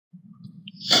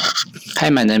Hi,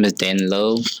 my name is Dan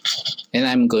Low, and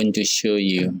I'm going to show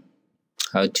you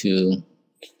how to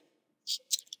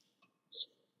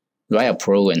write a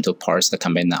program to parse the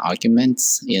command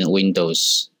arguments in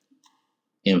Windows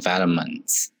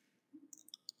environments.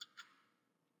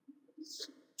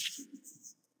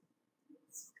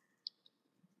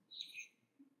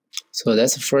 So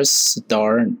let's first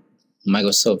start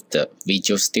Microsoft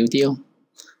Visual Studio,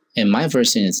 and my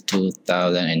version is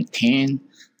 2010.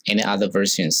 Any other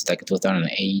versions like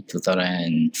 2008,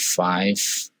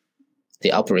 2005,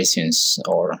 the operations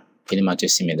are pretty much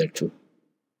similar to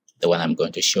the one I'm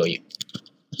going to show you.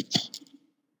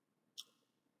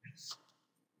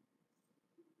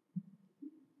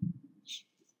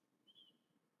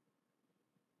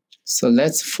 So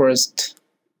let's first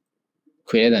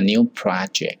create a new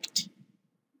project.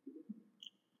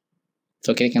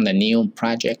 So click on the new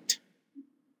project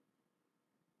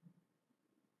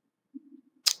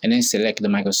and then select the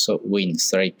Microsoft Windows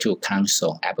 32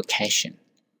 console application.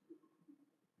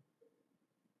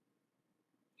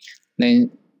 Then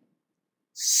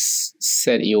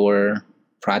set your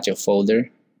project folder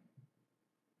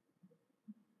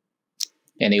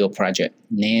and your project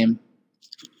name.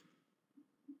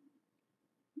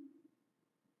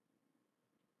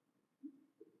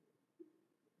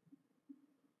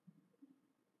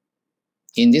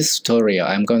 In this tutorial,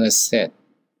 I'm going to set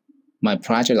my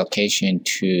project location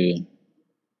to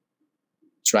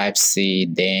Drive C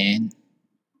Dan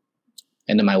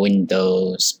and my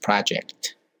Windows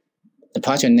project. The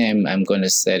project name I'm going to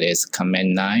set is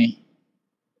Command 9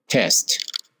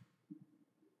 Test.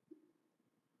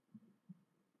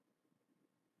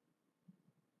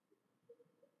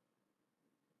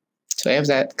 So after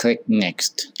that, click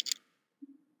Next.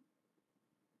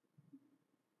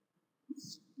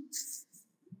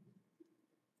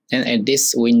 And at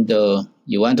this window,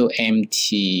 you want to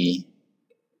empty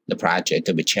the project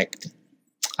to be checked.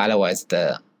 Otherwise,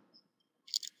 the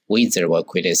wizard will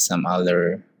create some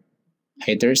other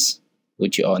headers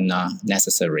which are not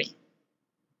necessary.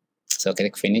 So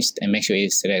click Finish and make sure you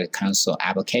select Console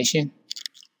Application.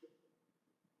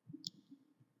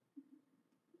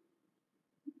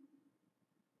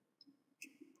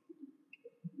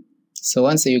 So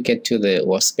once you get to the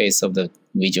workspace of the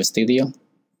Visual Studio,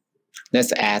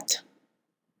 let's add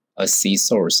a C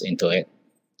source into it.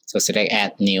 So select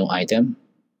Add New Item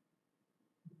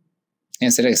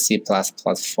and select C++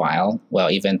 file.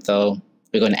 Well, even though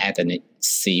we're going to add a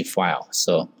C file,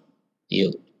 so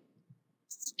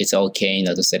it's okay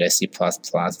to select C++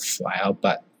 file,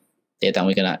 but then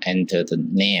we're going to enter the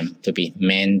name to be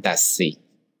main.c.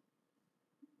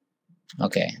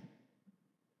 Okay.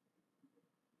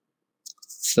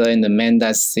 So in the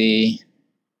main.c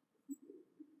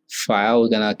file, we're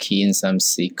gonna key in some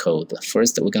C code.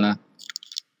 First, we're gonna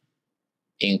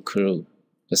include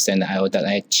the standard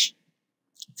io.h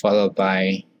followed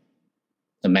by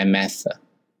the main method.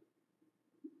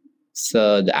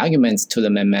 So the arguments to the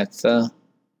main method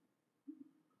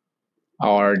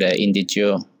are the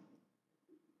integer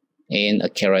and a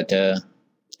character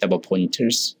double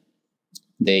pointers.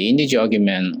 The integer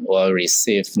argument will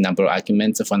receive number of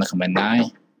arguments from the command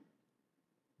line.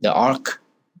 The arg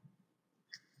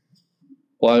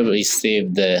will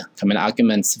receive the command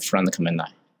arguments from the command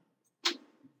line.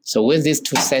 So with these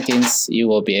two settings, you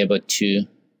will be able to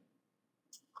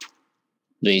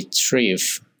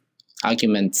retrieve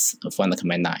arguments from the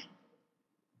command line.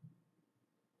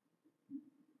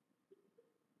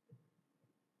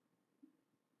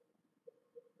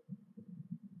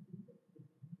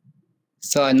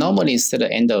 So I normally set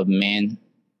the end of main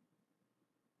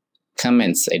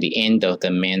comments at the end of the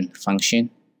main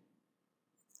function.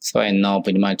 So I know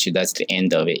pretty much that's the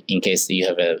end of it. In case you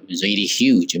have a really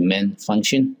huge main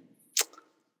function,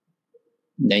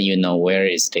 then you know where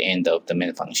is the end of the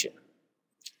main function.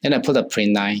 Then I put a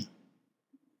print line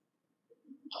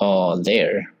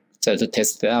there, so to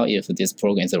test out if this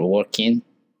program is working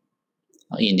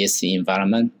in this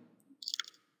environment.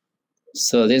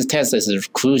 So this test is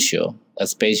crucial,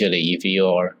 especially if you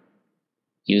are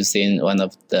using one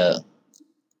of the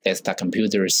desktop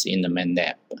computers in the main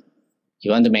lab. You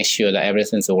want to make sure that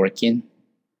everything's working.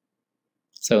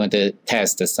 So I'm going to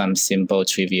test some simple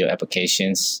trivial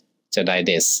applications just like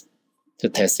this to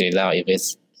test it out if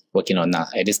it's working or not.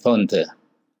 At this point,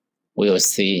 we'll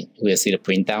see the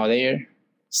printout there.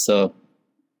 So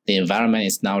the environment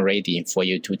is now ready for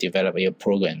you to develop your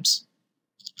programs.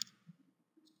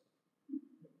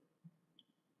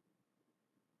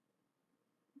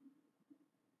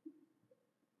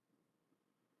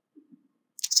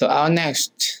 So our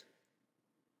next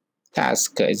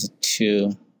task is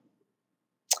to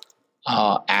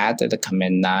add the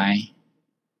command line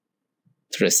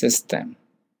to the system.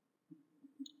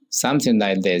 Something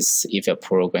like this, if your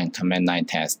program command line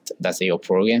test, that's your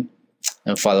program,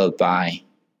 and followed by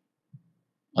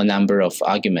a number of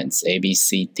arguments, A, B,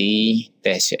 C, D,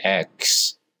 dash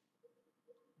X,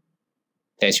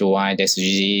 dash Y, dash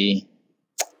G,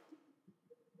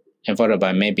 and followed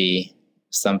by maybe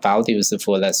some values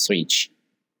for that switch,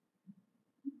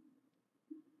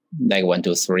 like 1,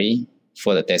 2, 3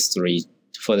 for the dash 3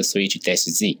 for the switch dash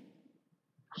Z,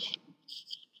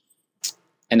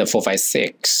 and the 4, 5,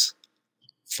 6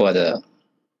 for the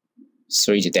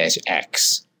switch dash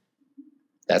X.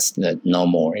 That's the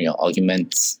normal,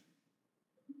 arguments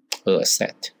will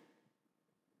set.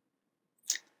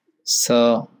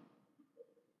 So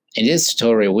in this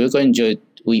tutorial, we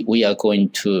are going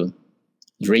to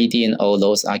read in all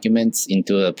those arguments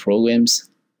into the programs,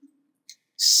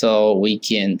 so we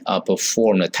can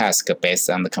perform the task based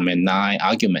on the command line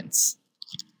arguments.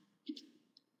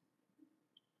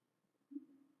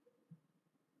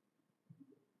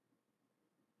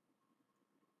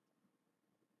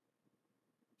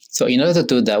 So in order to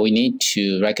do that, we need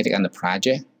to right-click on the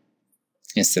project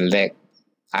and select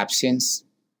Options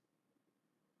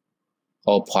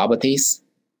or Properties.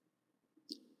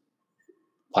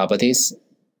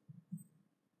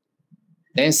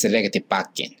 Then select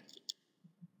Debugging.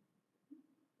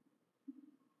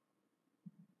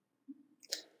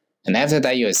 And after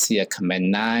that, you'll see a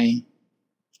command line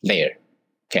there.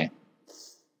 Okay.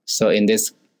 So in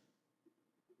this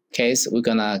case, we're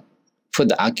gonna put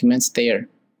the arguments there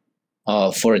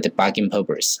for debugging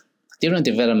purpose. During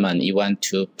development, you want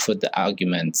to put the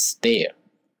arguments there.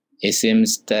 It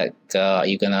seems that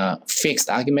you're gonna fix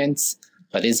the arguments,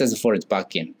 but this is for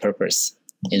debugging purpose.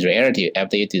 In reality,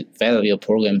 after you develop your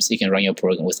programs, you can run your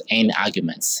program with any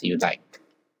arguments you like.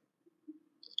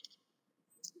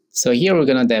 So here we're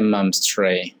gonna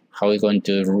demonstrate how we're going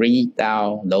to read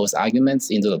down those arguments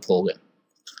into the program.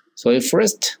 So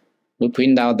first, we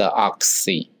print out the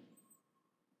argc,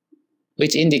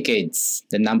 which indicates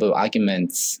the number of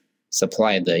arguments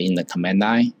supplied in the command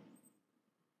line.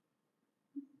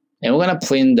 And we're going to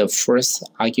print the first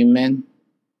argument,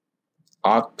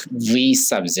 argv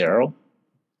sub 0.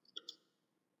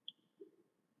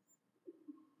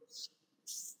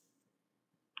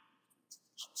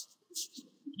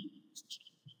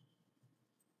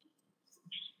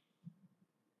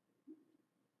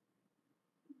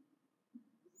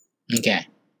 Okay.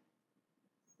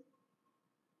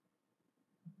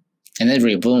 And then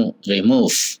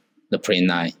remove the print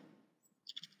line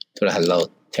to the hello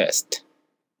test.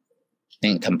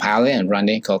 Then compile it and run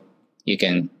it. You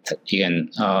can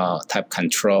type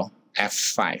Control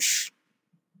F5.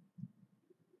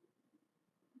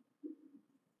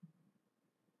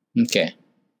 Okay.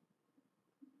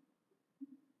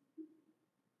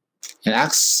 And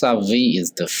arg sub v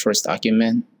is the first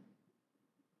argument,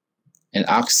 and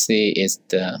argc is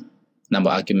the number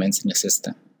of arguments in the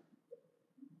system.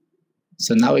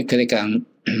 So now we click on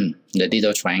the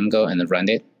little triangle and run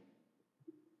it.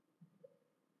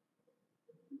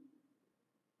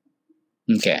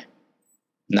 Okay,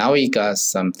 now we got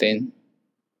something.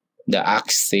 The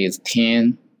argc is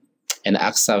 10, and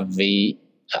arg v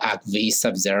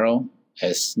sub 0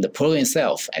 is the program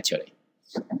itself, actually.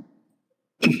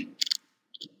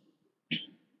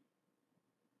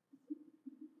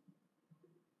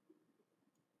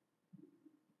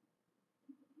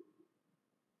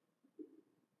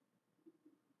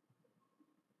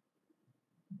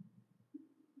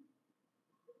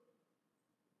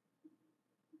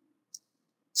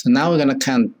 So now we're going to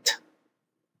count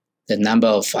the number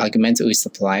of arguments we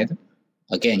supplied.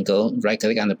 Again, go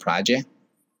right-click on the project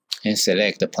and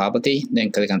select the property,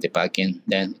 then click on debugging,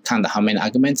 then count how many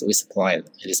arguments we supplied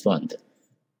at this point.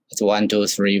 It's 1, 2,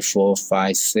 3, 4,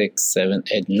 5, 6, 7,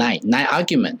 8, 9. 9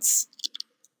 arguments.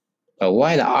 But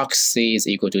why the argc is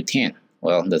equal to 10?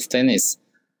 Well, the thing is,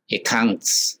 it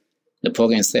counts the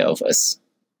program itself as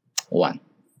 1.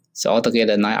 So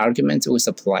altogether, 9 arguments we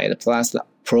supplied plus the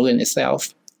program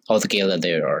itself. Altogether,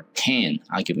 there are 10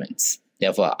 arguments.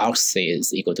 Therefore, argc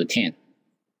is equal to 10.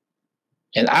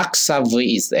 And arg sub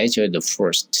v is actually the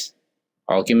first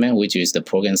argument, which is the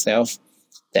program itself.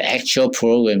 The actual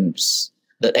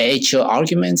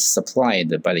arguments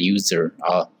supplied by the user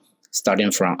are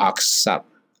starting from arg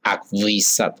v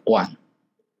sub 1.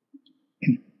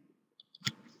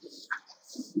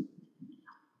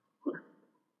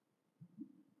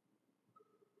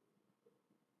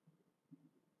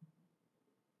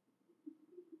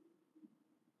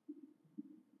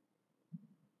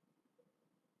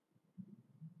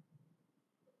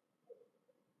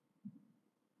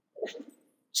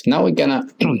 So now we're gonna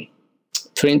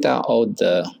print out all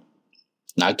the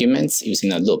arguments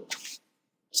using a loop.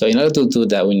 So in order to do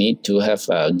that, we need to have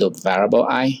a loop variable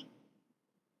I.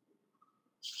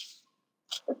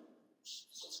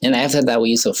 And after that,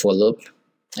 we use a for loop.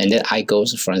 And then I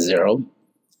goes from 0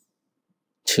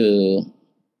 to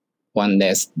 1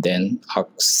 less than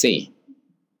argc.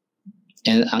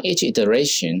 And on each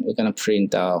iteration, we're going to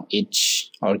print out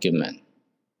each argument.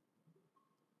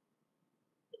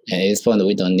 And at this point,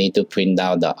 we don't need to print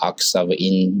out the args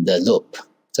in the loop.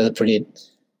 Just print it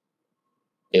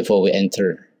before we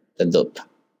enter the loop.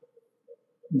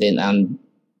 Then on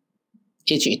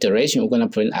each iteration, we're going to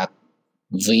print out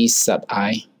v sub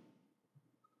I.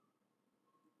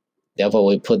 Therefore,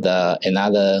 we put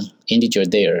another integer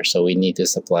there, so we need to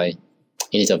supply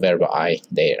integer variable I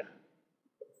there.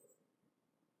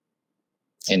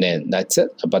 And then that's it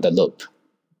about the loop.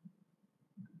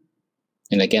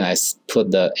 And again, I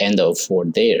put the end of for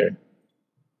there,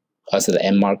 also the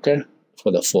end marker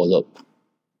for the for loop.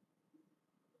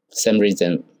 Same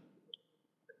reason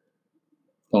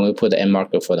when we put the end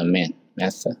marker for the main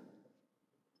method.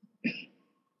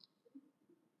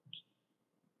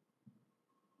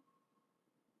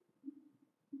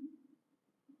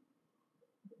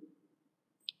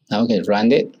 Now we can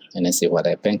run it and then see what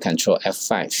happened. Control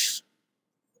F5.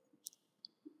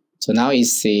 So now you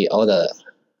see all the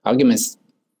arguments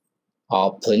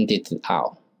are printed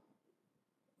out.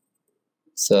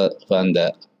 So from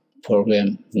the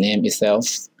program name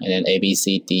itself, and then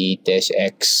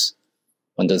ABCD-X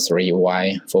 1, 2, 3,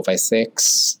 Y 4, 5,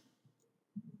 6,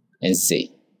 and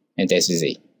Z, and dash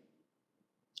Z.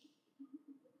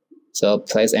 So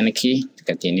press any key to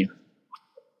continue.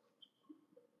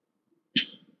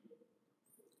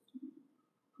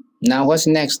 Now what's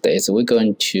next is we're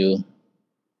going to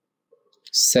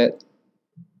set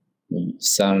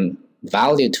some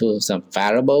value to some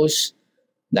variables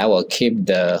that will keep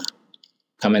the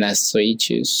command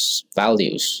switches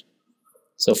values.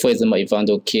 So for example, if I want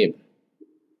to keep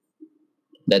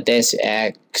the dash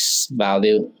X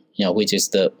value, which is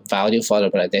the value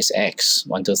followed by dash X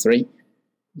 1, 2, 3.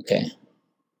 Okay.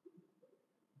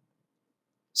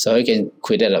 So you can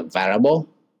create a variable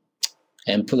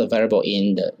and put a variable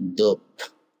in the loop.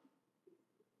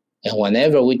 And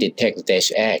whenever we detect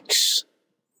dash X,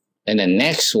 then the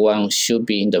next one should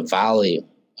be in the value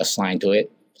assigned to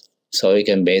it. So we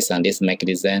can, based on this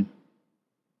mechanism,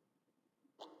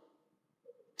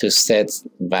 to set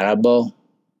variable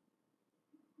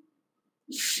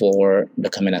for the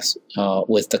command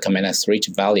with the command switch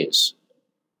values.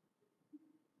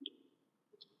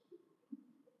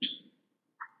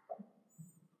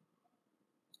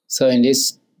 So in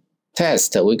this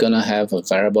test, we're gonna have a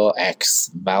variable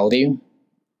X value.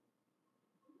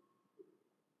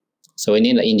 So we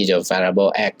need an integer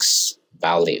variable X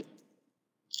value.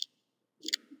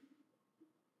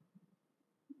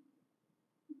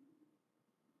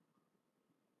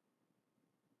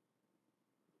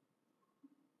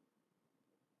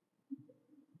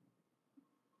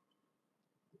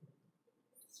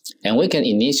 And we can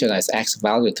initialize X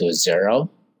value to 0,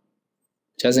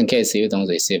 just in case you don't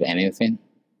receive anything.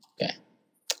 Okay.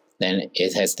 Then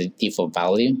it has the default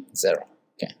value 0.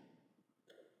 Okay.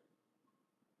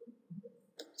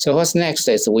 So what's next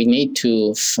is we need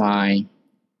to find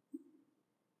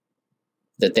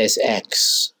the dash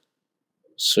X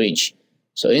switch.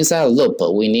 So inside a loop,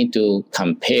 we need to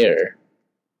compare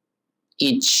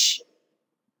each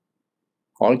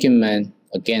argument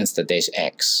against the dash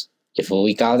X. If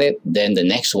we got it, then the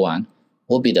next one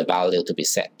will be the value to be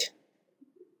set.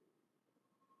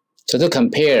 So to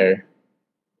compare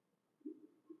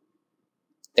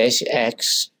dash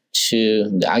X to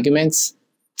the arguments,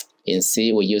 in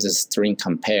C we use a string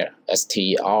compare,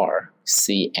 strcmp.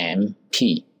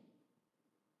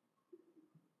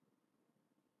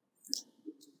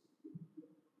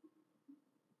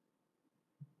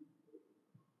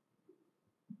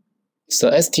 So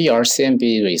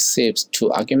strcmp receives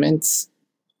 2 arguments.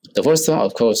 The first one,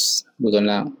 of course, we're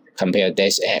gonna compare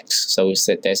dash X. So we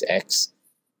set dash X.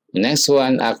 The next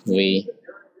one, argv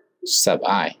sub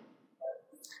I.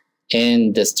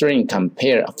 And the string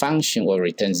compare function will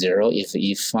return 0 if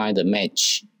you find the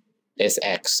match dash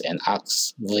X and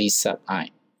argv sub I.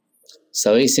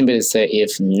 So we simply say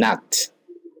if not,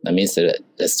 that means the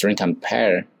string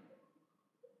compare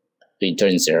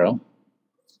returns 0.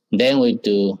 Then we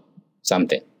do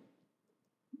something.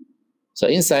 So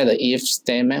inside the if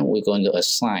statement, we're going to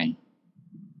assign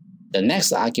the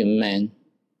next argument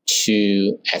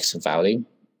to X value.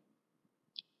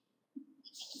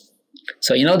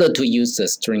 So in order to use the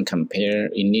string compare,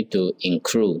 you need to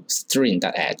include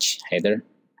string.h header.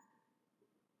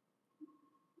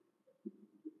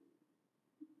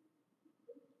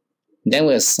 Then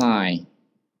we assign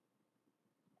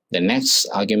the next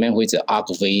argument, which is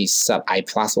argv sub I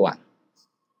plus 1.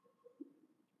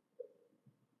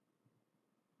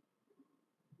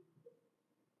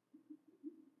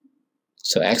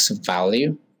 So x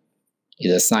value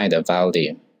is assigned the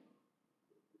value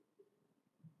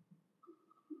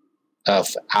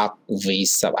of argv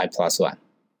sub I plus 1.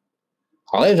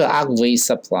 However, argv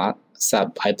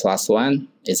sub I plus 1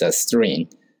 is a string.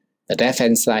 The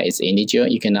left-hand side is integer.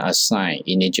 You cannot assign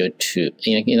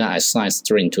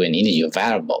string to an integer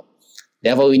variable.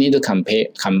 Therefore, we need to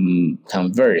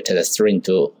convert the string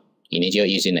to integer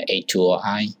using the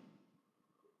A2i.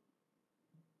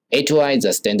 A2i is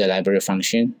a standard library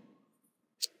function.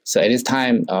 So at this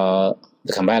time, the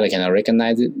compiler cannot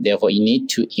recognize it. Therefore, you need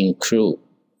to include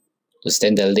the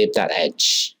standard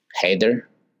lib.h header.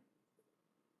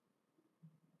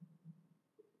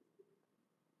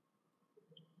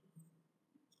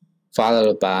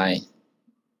 Followed by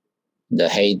the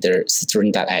header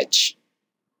string.h.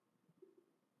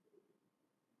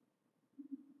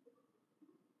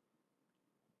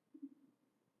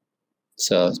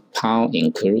 So pound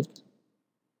include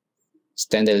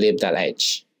standard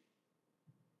lib.h.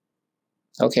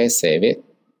 Okay, save it.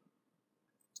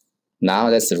 Now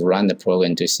let's run the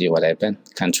program to see what happened.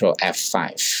 Control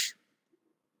F5.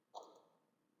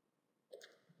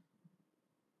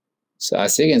 So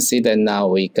as you can see that now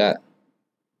we got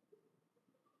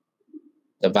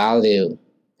the value,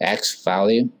 x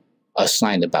value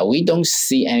assigned, but we don't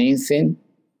see anything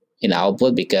in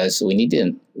output because we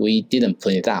didn't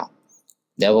print it out.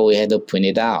 Therefore, we had to print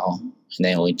it out, and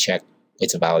then we check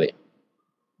its value.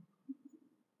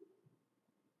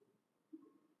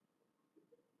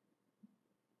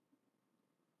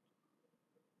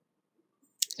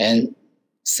 And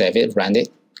save it, run it,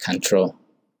 Control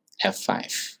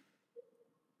F5.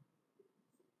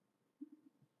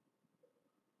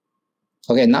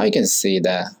 Okay, now you can see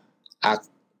the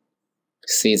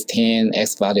argc10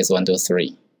 x value is 1 to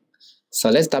 3. So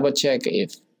let's double check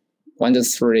if 1 to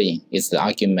 3 is the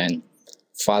argument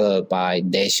followed by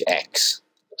 -x.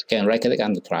 Again, right click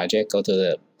on the project, go to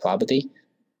the property,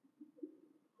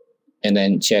 and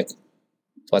then check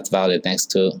what value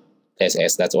next to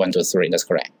 -x. That's 1 to 3. That's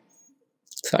correct.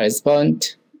 So at this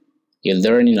point, you're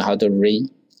learning how to read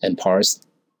and parse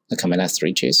the command line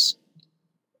switches.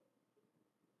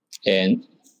 And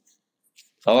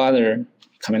all other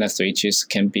command line switches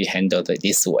can be handled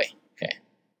this way. Okay,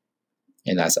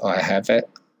 and that's all I have.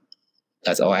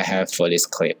 That's all I have for these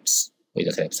clips.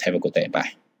 Have a good day.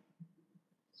 Bye.